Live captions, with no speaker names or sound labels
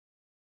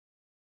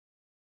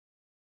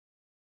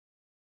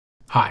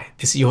Hi,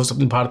 this is your host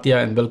Abdul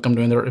Bhartia and welcome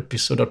to another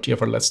episode of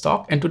TFR Let's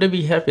Talk. And today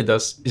we have with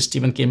us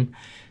Stephen Kim,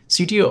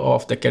 CTO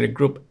of the Carrick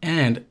Group,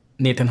 and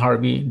Nathan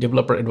Harvey,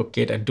 developer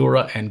advocate at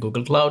DORA and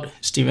Google Cloud.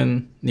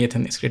 Stephen,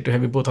 Nathan, it's great to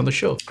have you both on the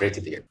show. Great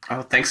to be here.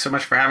 Oh, thanks so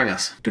much for having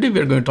us. Today we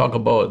are going to talk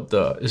about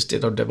the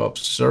State of DevOps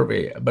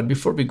survey. But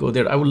before we go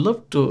there, I would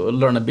love to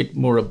learn a bit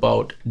more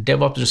about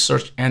DevOps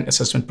Research and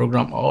Assessment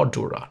Program, or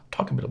DORA.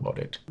 Talk a bit about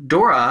it.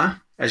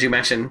 DORA, as you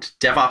mentioned,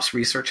 DevOps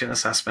Research and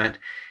Assessment,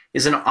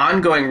 is an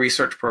ongoing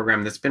research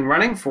program that's been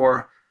running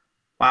for,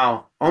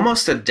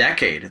 almost a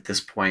decade at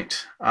this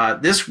point.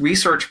 This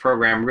research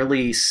program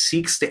really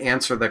seeks to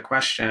answer the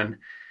question,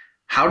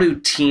 how do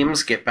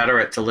teams get better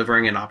at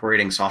delivering and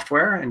operating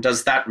software? And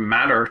does that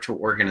matter to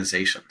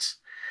organizations?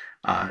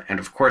 And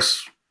of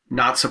course,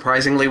 not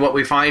surprisingly, what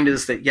we find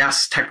is that,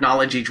 yes,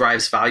 technology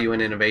drives value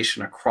and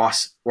innovation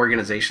across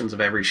organizations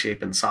of every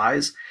shape and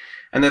size,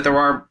 and that there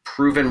are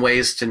proven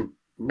ways to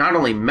not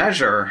only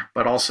measure,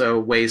 but also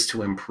ways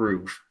to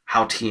improve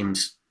how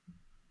teams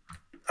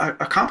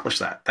accomplish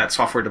that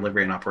software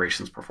delivery and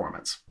operations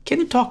performance.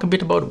 Can you talk a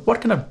bit about what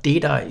kind of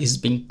data is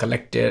being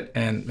collected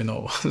and,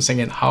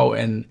 saying how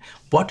and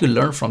what you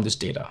learn from this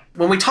data?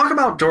 When we talk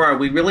about DORA,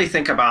 we really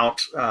think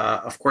about,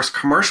 of course,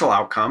 commercial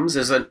outcomes.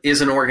 Is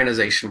an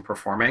organization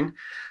performing?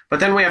 But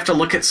then we have to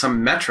look at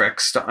some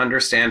metrics to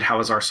understand how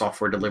is our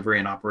software delivery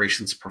and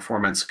operations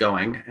performance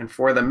going. And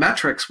for the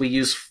metrics, we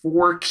use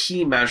 4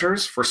 key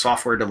measures for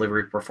software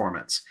delivery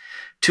performance.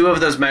 2 of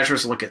those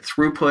measures look at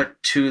throughput,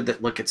 2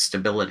 that look at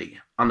stability.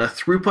 On the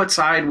throughput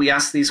side, we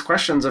ask these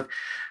questions of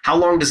how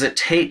long does it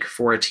take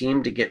for a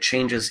team to get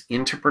changes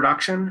into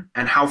production,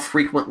 and how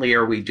frequently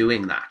are we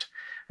doing that?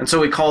 And so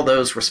we call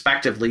those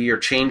respectively your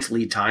change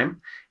lead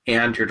time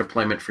and your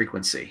deployment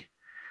frequency.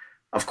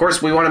 Of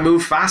course, we want to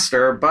move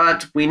faster,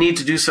 but we need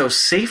to do so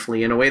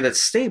safely in a way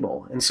that's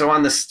stable. And so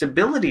on the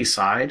stability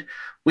side,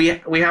 we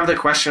have the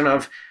question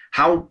of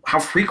how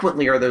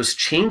frequently are those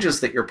changes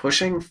that you're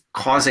pushing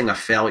causing a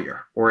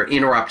failure or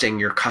interrupting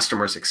your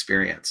customer's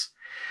experience?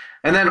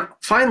 And then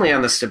finally,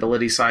 on the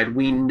stability side,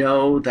 we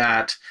know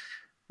that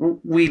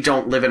we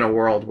don't live in a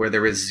world where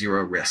there is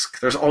zero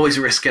risk. There's always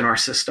risk in our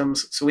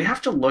systems. So we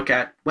have to look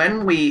at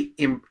when we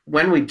do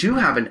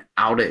have an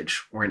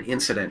outage or an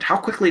incident, how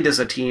quickly does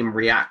a team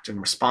react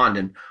and respond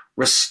and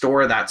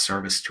restore that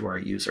service to our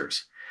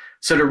users?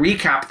 So to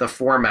recap the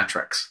 4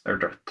 metrics, they're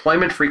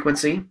deployment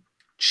frequency,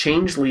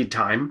 change lead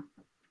time,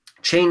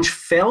 change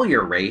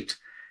failure rate,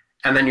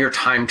 and then your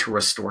time to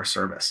restore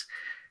service.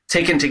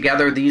 Taken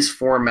together, these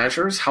 4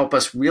 measures help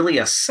us really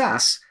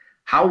assess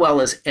how well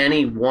is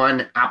any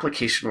one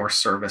application or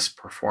service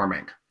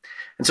performing.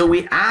 And so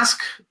we ask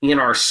in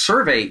our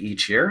survey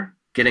each year,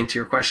 getting to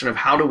your question of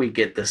how do we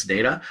get this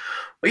data,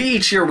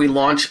 each year we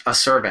launch a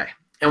survey.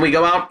 And we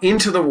go out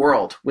into the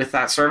world with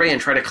that survey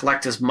and try to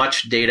collect as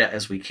much data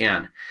as we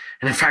can.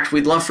 And in fact,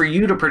 we'd love for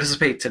you to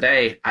participate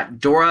today at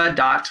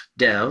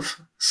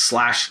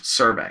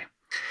dora.dev/survey.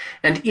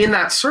 And in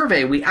that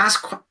survey, we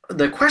ask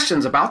the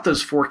questions about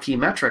those 4 key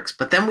metrics,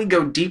 but then we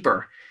go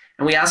deeper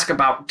and we ask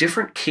about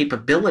different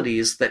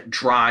capabilities that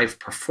drive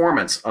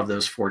performance of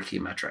those 4 key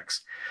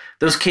metrics.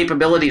 Those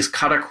capabilities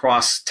cut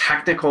across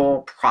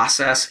technical,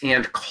 process,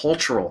 and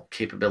cultural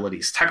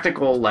capabilities.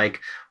 Technical,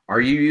 like,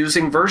 are you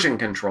using version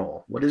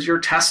control? What does your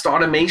test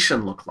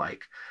automation look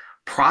like?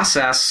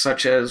 Process,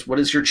 such as what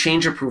does your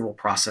change approval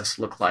process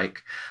look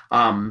like?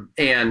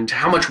 And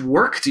how much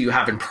work do you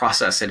have in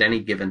process at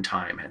any given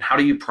time? And how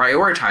do you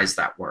prioritize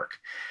that work?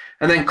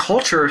 And then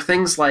culture,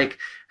 things like,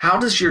 how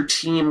does your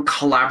team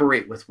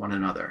collaborate with one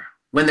another?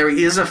 When there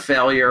is a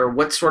failure,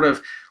 what sort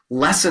of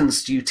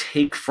lessons do you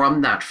take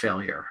from that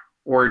failure?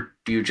 Or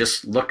do you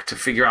just look to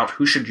figure out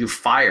who should you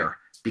fire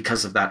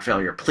because of that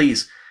failure?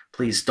 Please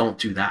don't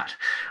do that.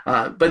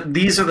 But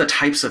these are the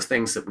types of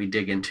things that we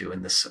dig into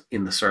in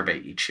the survey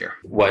each year.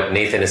 What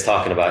Nathan is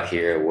talking about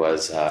here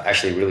was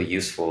actually really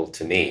useful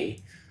to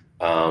me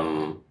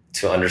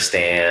to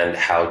understand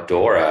how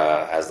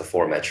DORA has the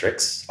 4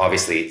 metrics.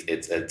 Obviously,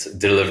 it's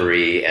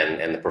delivery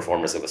and the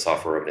performance of a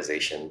software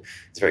organization.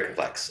 It's very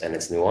complex and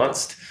it's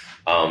nuanced.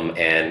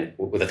 And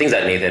with the things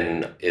that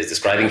Nathan is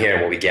describing here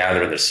and what we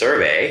gather in the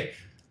survey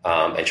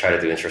and try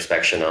to do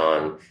introspection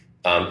on,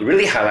 it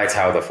really highlights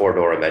how the 4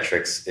 DORA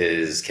metrics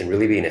can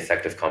really be an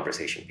effective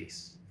conversation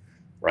piece,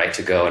 right?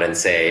 To go in and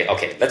say,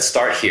 okay, let's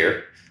start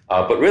here.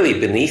 But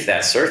really beneath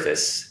that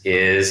surface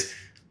is,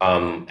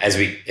 as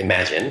we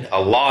imagine, a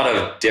lot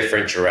of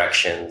different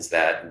directions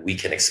that we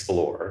can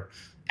explore,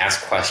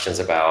 ask questions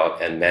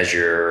about, and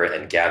measure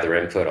and gather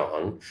input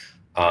on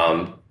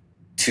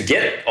to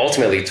get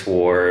ultimately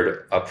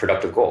toward a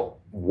productive goal.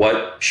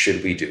 What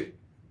should we do,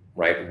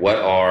 right?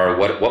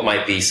 What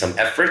might be some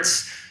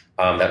efforts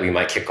that we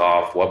might kick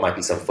off? What might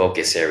be some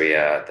focus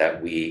area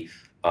that we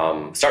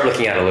start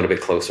looking at a little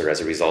bit closer as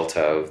a result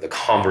of the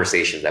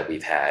conversations that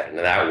we've had? And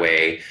that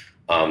way,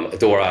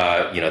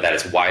 DORA, that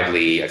is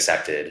widely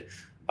accepted,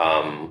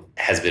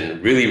 has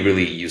been really,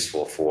 really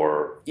useful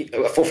for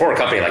a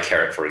company like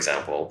Carrot, for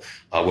example,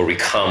 where we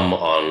come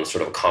on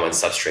sort of a common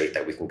substrate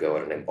that we can go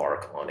and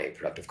embark on a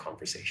productive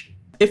conversation.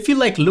 If you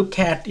look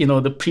at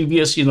the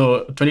previous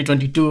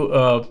 2022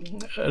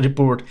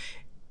 report,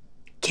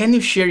 can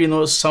you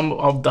share some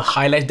of the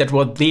highlights that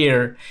were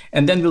there,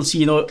 and then we'll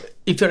see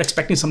if you're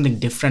expecting something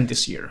different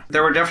this year?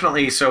 There were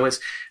definitely, so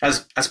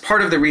as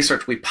part of the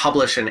research, we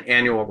publish an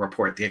annual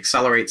report, the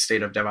Accelerate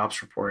State of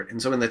DevOps report.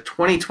 And so in the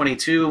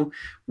 2022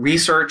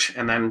 research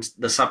and then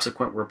the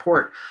subsequent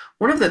report,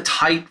 one of the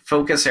tight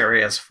focus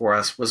areas for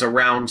us was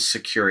around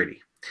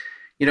security.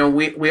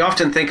 We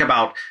often think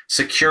about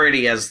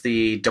security as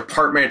the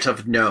department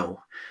of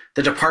no,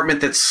 the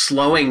department that's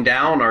slowing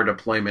down our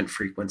deployment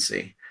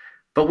frequency.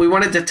 But we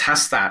wanted to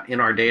test that in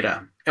our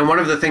data. And one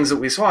of the things that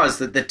we saw is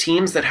that the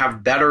teams that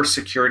have better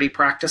security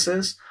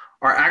practices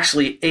are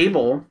actually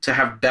able to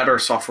have better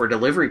software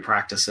delivery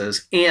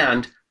practices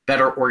and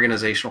better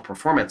organizational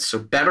performance. So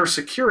better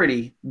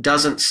security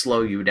doesn't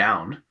slow you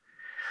down.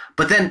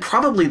 But then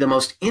probably the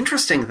most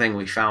interesting thing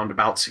we found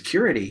about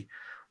security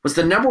was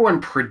the number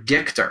one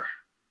predictor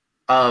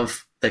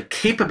of the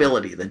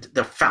capability,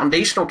 the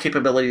foundational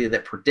capability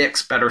that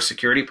predicts better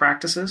security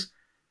practices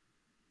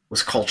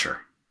was culture.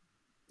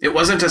 It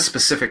wasn't a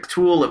specific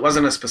tool. It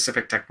wasn't a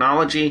specific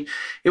technology.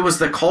 It was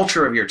the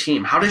culture of your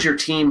team. How does your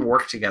team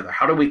work together?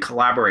 How do we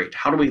collaborate?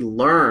 How do we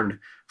learn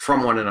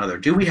from one another?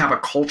 Do we have a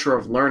culture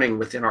of learning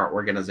within our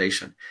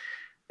organization?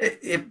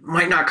 It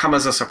might not come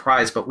as a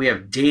surprise, but we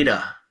have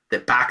data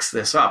that backs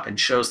this up and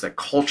shows that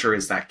culture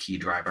is that key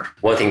driver.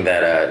 One thing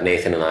that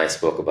Nathan and I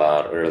spoke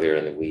about earlier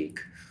in the week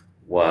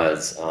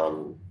was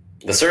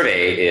the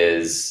survey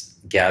is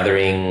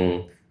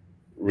gathering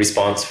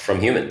response from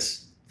humans.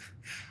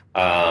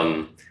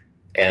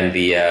 And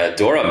the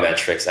DORA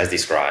metrics, as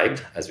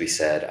described, as we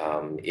said,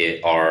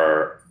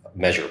 are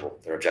measurable.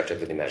 They're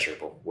objectively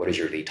measurable. What is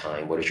your lead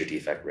time? What is your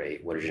defect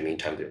rate? What is your mean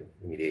time to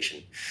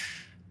remediation?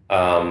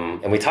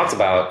 And we talked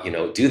about,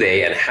 do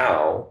they and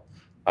how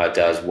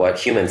does what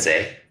humans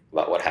say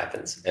about what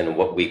happens and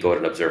what we go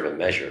and observe and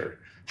measure,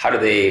 how do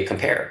they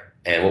compare?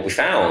 And what we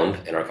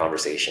found in our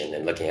conversation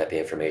and looking at the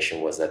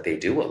information was that they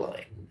do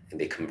align and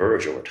they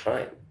converge over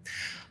time.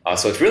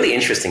 So it's really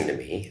interesting to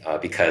me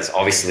because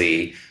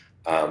obviously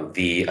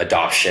the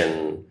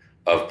adoption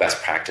of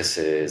best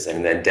practices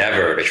and the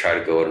endeavor to try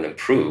to go and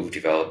improve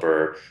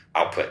developer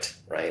output,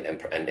 right,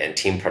 and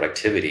team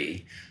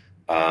productivity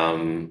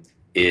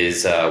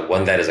is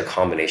one that is a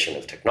combination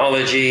of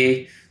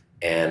technology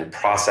and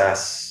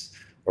process,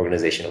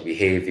 organizational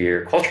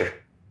behavior, culture,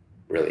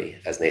 really,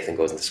 as Nathan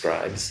goes and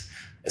describes.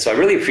 And so I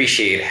really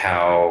appreciate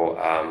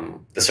how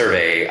the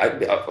survey,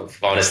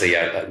 honestly,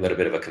 a little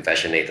bit of a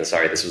confession, Nathan,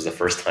 sorry, this was the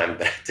first time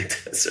that I took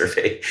the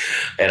survey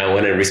and I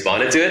went and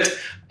responded to it.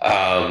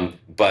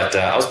 But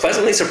I was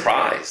pleasantly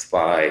surprised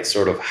by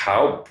sort of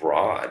how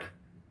broad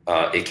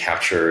it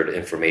captured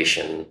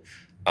information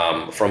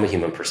from a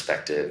human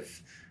perspective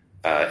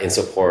in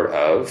support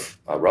of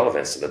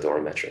relevance to the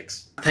DORA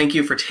metrics. Thank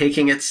you for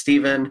taking it,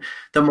 Stephen.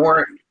 The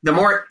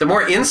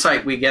more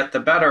insight we get,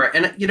 the better.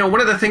 And one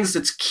of the things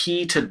that's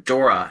key to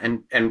DORA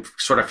and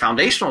sort of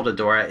foundational to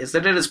DORA is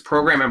that it is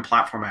program and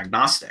platform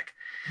agnostic.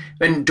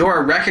 And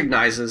DORA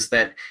recognizes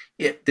that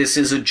this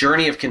is a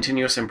journey of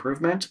continuous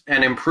improvement,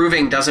 and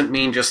improving doesn't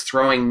mean just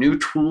throwing new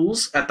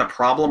tools at the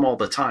problem all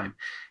the time.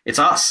 It's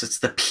us, it's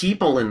the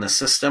people in the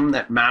system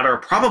that matter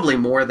probably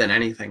more than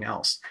anything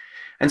else.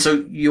 And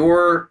so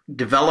your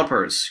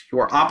developers,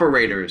 your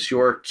operators,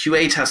 your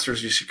QA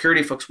testers, your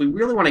security folks, we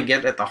really want to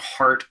get at the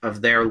heart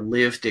of their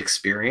lived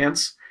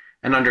experience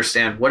and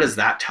understand, what does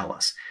that tell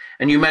us?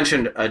 And you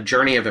mentioned a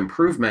journey of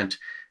improvement.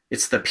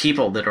 It's the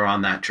people that are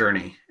on that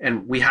journey.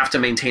 And we have to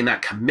maintain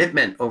that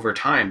commitment over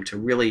time to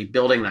really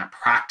building that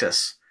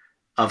practice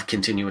of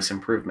continuous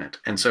improvement.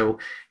 And so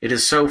it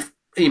is so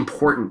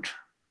important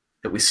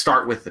that we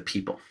start with the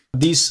people.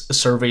 These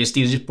surveys,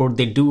 these reports,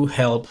 they do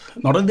help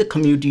not only the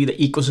community, the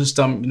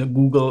ecosystem,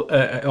 Google,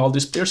 all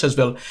these players as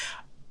well.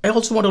 I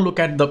also want to look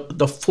at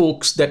the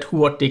folks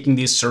who are taking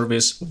these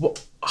surveys.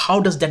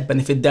 How does that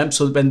benefit them?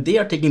 So when they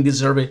are taking this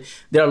survey,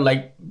 they are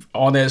like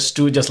honest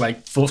too, just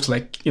like folks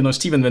like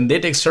Stephen. When they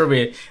take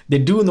survey, they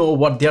do know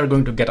what they are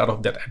going to get out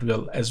of that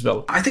as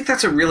well. I think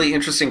that's a really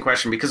interesting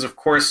question because, of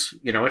course,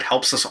 it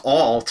helps us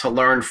all to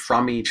learn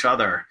from each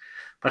other.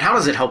 But how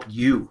does it help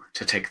you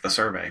to take the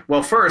survey?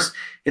 Well, first,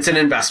 it's an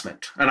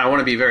investment. And I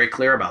want to be very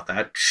clear about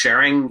that.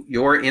 Sharing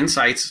your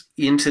insights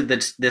into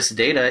this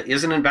data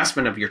is an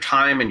investment of your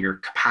time and your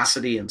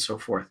capacity and so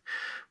forth.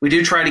 We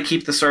do try to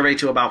keep the survey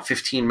to about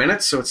 15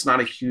 minutes, so it's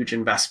not a huge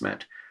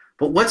investment.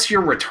 But what's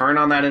your return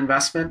on that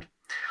investment?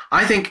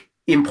 I think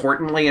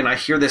importantly, and I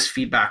hear this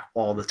feedback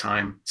all the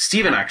time,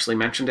 Stephen actually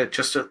mentioned it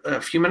just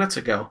a few minutes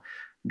ago,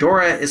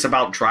 DORA is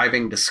about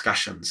driving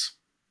discussions.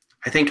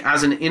 I think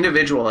as an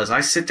individual, as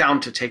I sit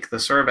down to take the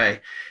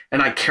survey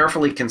and I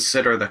carefully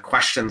consider the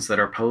questions that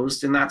are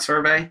posed in that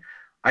survey,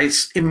 I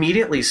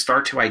immediately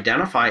start to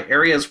identify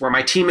areas where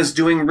my team is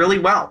doing really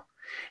well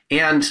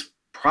and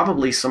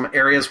probably some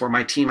areas where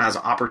my team has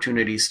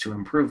opportunities to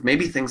improve,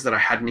 maybe things that I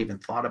hadn't even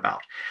thought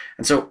about.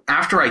 And so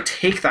after I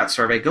take that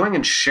survey, going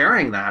and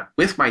sharing that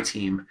with my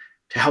team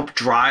to help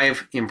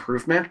drive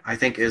improvement, I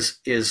think is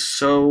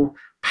so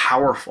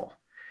powerful.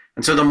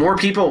 And so the more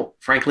people,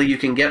 frankly, you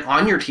can get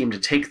on your team to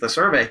take the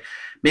survey,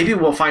 maybe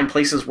we'll find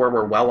places where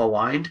we're well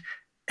aligned.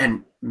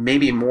 And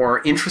maybe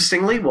more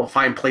interestingly, we'll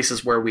find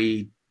places where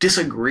we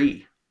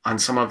disagree on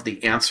some of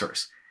the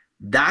answers.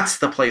 That's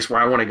the place where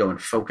I want to go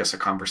and focus a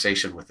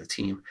conversation with the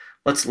team.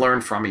 Let's learn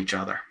from each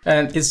other.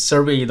 And it's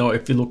survey,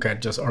 if you look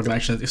at just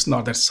organizations, it's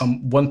not that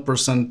one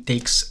person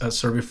takes a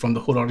survey from the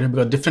whole organization,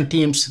 because different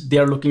teams, they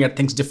are looking at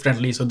things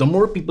differently. So the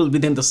more people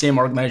within the same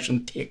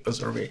organization take the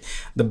survey,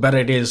 the better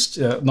it is,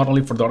 not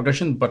only for the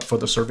organization, but for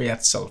the survey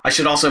itself. I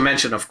should also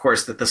mention, of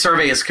course, that the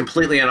survey is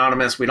completely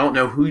anonymous. We don't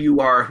know who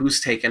you are,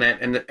 who's taken it.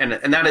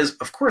 And that is,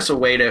 of course, a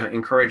way to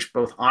encourage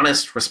both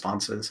honest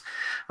responses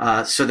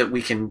so that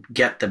we can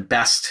get the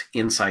best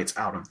insights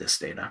out of this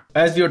data.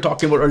 As we were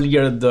talking about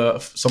earlier,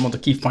 some of the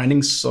key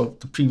findings of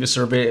the previous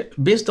survey,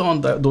 based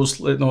on those,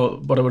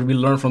 whatever we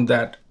learned from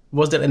that,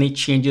 was there any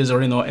changes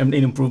or any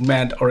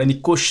improvement or any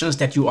questions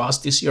that you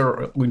asked this year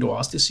or going to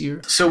ask this year?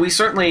 So we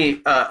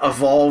certainly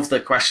evolve the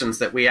questions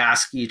that we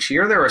ask each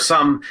year. There are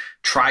some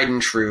tried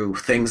and true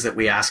things that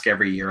we ask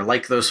every year,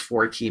 like those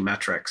 4 key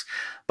metrics.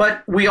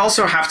 But we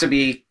also have to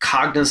be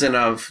cognizant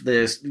of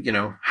this,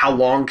 how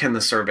long can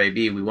the survey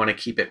be? We want to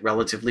keep it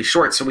relatively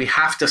short. So we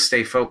have to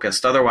stay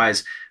focused.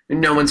 Otherwise,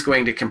 no one's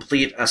going to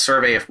complete a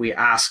survey if we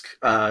ask,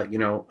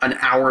 an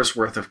hour's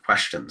worth of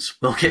questions.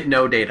 We'll get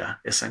no data,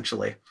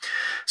 essentially.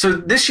 So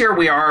this year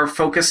we are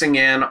focusing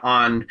in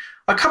on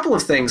a couple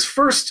of things.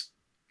 First,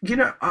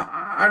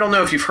 I don't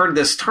know if you've heard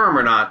this term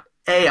or not,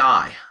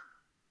 AI.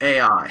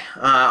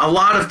 A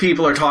lot of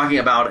people are talking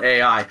about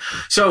AI.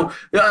 So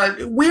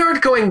we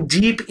aren't going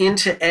deep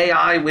into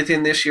AI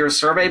within this year's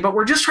survey, but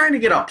we're just trying to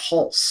get a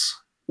pulse.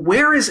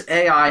 Where is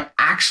AI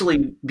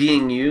actually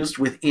being used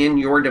within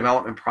your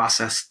development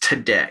process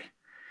today?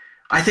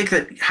 I think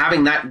that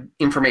having that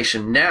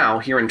information now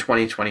here in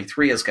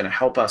 2023 is going to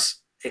help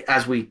us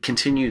as we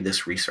continue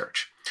this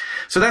research.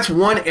 So that's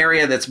one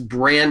area that's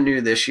brand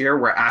new this year.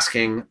 We're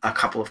asking a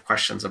couple of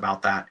questions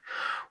about that.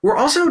 We're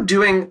also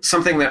doing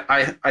something that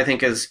I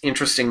think is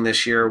interesting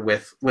this year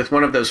with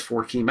one of those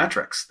 4 key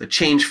metrics, the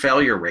change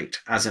failure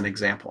rate as an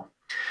example.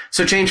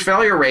 So change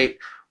failure rate,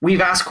 we've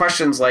asked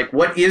questions like,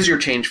 what is your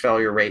change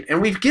failure rate?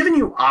 And we've given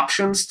you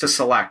options to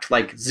select,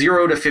 like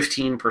 0 to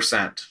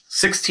 15%,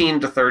 16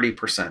 to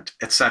 30%,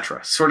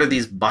 etc. Sort of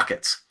these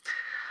buckets.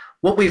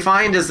 What we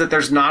find is that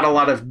there's not a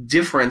lot of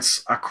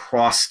difference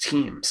across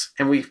teams.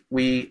 And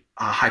we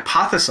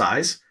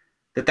hypothesize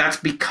that that's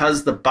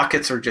because the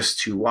buckets are just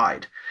too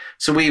wide.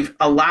 So we've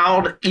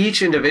allowed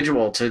each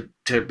individual to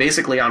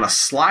basically on a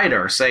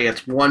slider say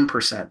it's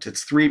 1%,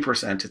 it's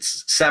 3%,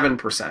 it's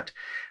 7%.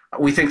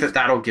 We think that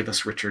that'll give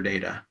us richer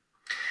data.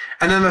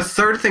 And then the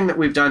third thing that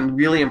we've done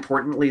really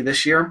importantly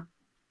this year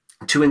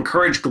to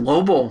encourage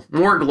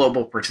more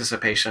global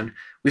participation,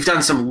 we've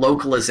done some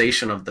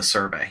localization of the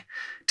survey.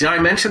 Did I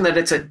mention that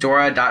it's at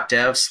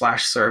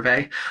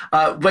dora.dev/survey?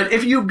 But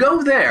if you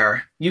go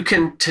there, you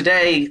can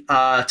today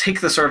take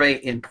the survey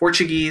in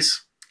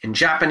Portuguese, in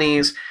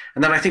Japanese,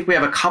 and then I think we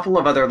have a couple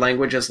of other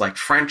languages like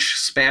French,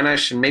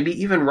 Spanish, and maybe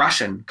even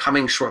Russian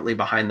coming shortly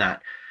behind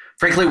that.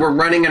 Frankly, we're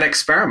running an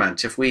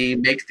experiment. If we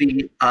make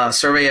the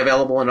survey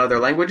available in other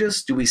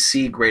languages, do we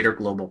see greater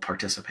global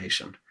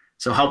participation?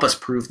 So help us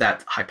prove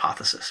that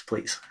hypothesis,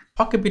 please.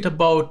 Talk a bit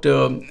about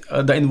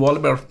the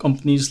involvement of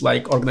companies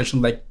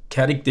organizations like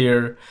Carrick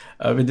there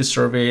with this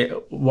survey,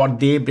 what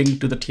they bring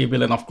to the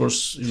table, and of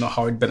course,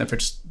 how it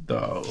benefits the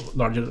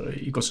larger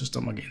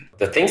ecosystem again.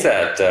 The things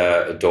that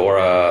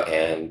DORA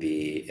and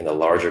in the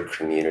larger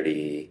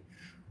community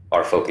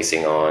are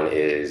focusing on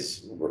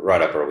is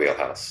right up our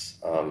wheelhouse.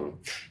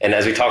 And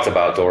as we talked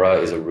about, DORA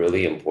is a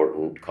really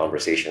important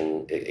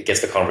conversation. It gets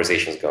the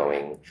conversations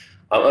going.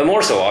 And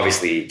more so,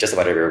 obviously, just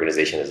about every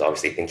organization is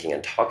obviously thinking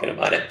and talking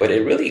about it, but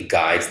it really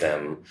guides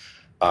them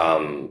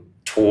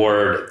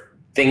toward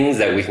things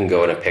that we can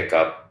go and pick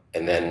up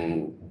and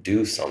then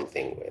do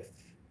something with,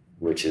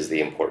 which is the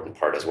important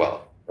part as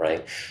well,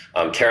 right?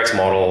 Carrick's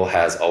model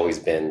has always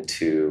been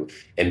to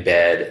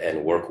embed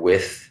and work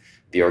with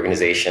the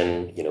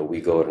organization.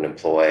 We go and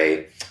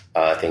employ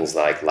things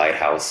like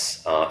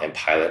Lighthouse and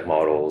pilot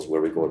models where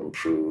we go and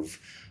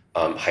improve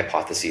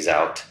hypotheses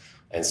out.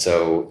 And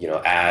so,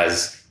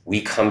 as we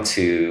come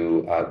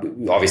to,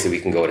 obviously we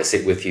can go to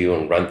sit with you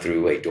and run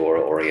through a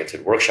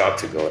DORA-oriented workshop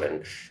to go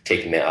and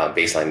take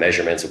baseline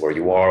measurements of where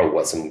you are,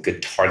 what some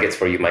good targets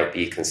for you might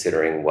be,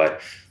 considering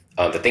what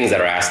the things that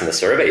are asked in the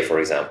survey, for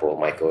example,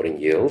 might go and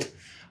yield.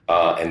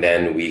 And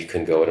then we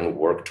can go and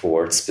work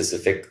towards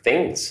specific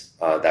things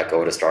that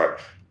go to start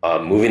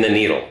moving the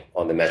needle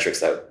on the metrics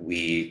that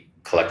we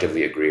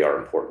collectively agree are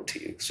important to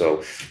you.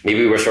 So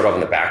maybe we're sort of on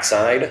the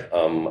backside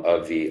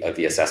of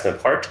the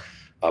assessment part.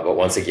 But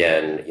once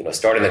again,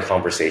 starting the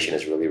conversation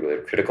is really,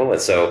 really critical. And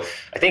so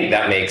I think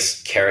that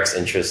makes Carrick's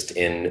interest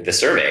in the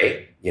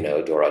survey,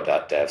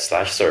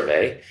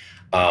 DORA.dev/survey,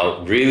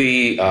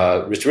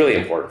 it's really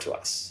important to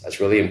us. It's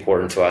really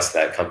important to us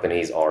that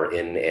companies are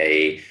in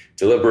a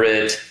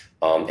deliberate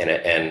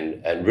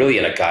and really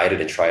in a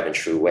guided and tried and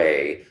true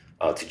way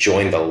to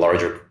join the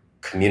larger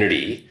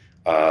community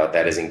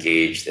that is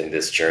engaged in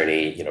this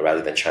journey,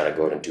 rather than trying to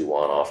go out and do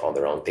one-off on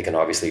their own. They can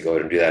obviously go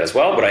out and do that as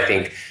well, but I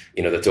think,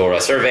 the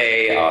DORA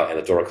survey and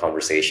the DORA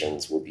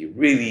conversations will be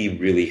really,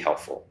 really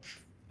helpful.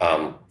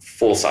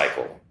 Full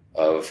cycle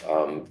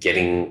of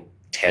getting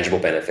tangible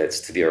benefits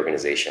to the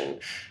organization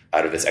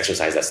out of this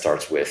exercise that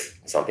starts with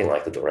something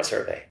like the DORA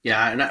survey.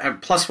 Yeah,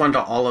 and plus one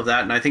to all of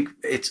that. And I think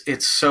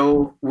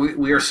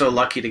we are so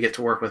lucky to get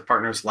to work with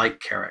partners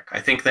like Carrick.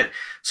 I think that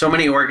so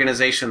many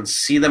organizations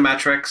see the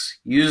metrics,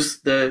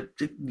 use the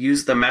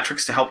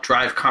metrics to help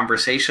drive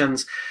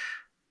conversations.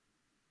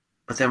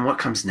 But then what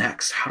comes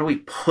next? How do we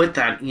put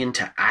that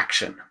into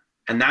action?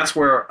 And that's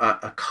where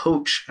a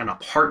coach and a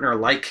partner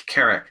like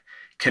Carrick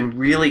can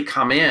really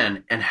come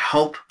in and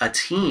help a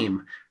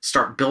team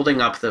start building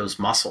up those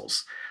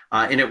muscles.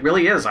 And it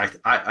really is.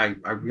 I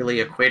really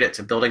equate it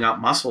to building up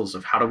muscles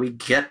of how do we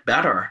get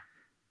better?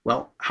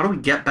 Well, how do we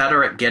get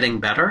better at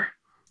getting better?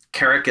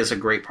 Carrick is a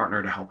great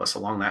partner to help us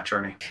along that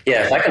journey.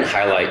 Yeah, if I can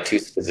highlight two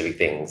specific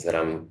things that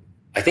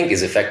I think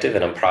is effective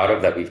and I'm proud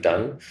of that we've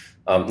done.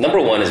 Number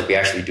one is we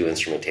actually do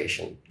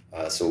instrumentation.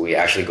 So we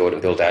actually go out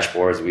and build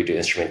dashboards. We do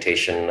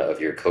instrumentation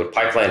of your code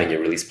pipeline and your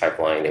release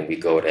pipeline, and we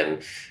go out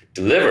and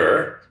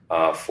deliver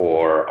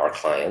for our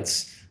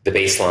clients the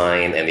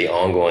baseline and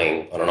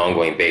on an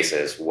ongoing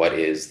basis, what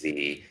is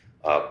the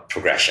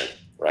progression,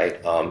 right?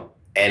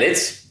 And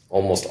it's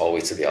almost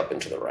always to the up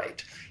and to the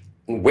right.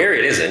 Where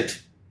it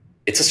isn't,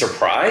 it's a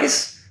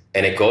surprise,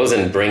 and it goes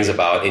and brings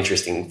about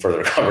interesting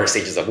further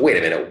conversations of, wait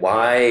a minute,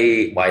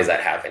 why is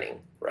that happening,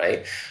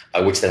 right?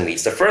 Which then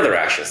leads to further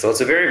action. So it's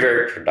a very,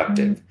 very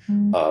productive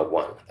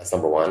one. That's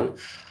number one.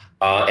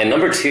 And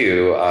number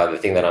two, the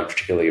thing that I'm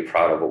particularly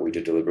proud of what we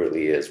do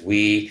deliberately is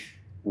we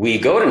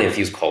go out and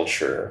infuse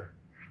culture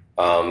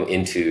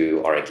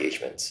into our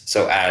engagements.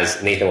 So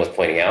as Nathan was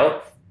pointing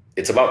out,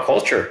 it's about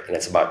culture and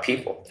it's about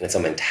people and it's a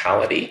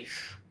mentality.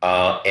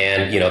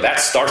 And that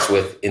starts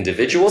with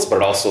individuals, but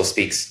it also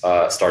speaks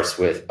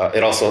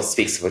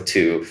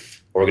to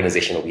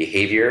organizational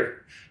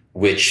behavior,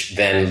 which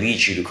then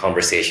leads you to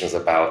conversations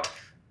about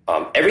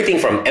everything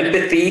from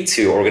empathy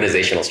to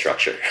organizational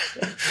structure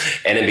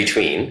and in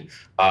between.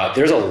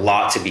 There's a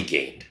lot to be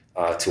gained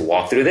to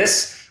walk through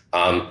this.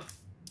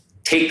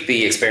 Take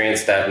the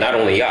experience that not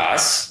only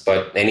us,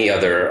 but any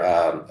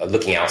other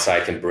looking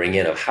outside can bring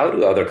in of how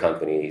do other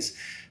companies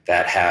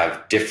that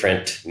have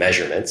different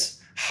measurements,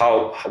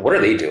 what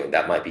are they doing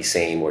that might be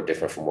same or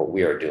different from what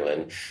we are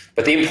doing?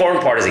 But the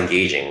important part is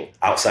engaging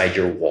outside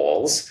your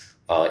walls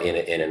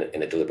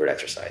in a deliberate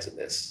exercise in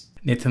this.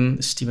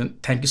 Nathan, Stephen,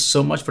 thank you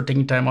so much for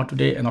taking time out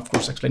today, and of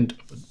course explained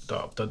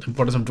the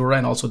importance of DORA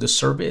and also the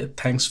survey.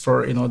 Thanks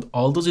for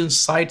all those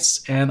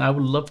insights, and I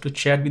would love to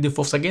chat with you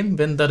folks again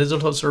when the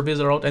results of surveys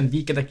are out and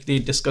we can actually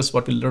discuss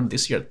what we learned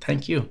this year.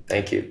 Thank you.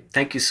 Thank you.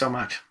 Thank you so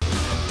much.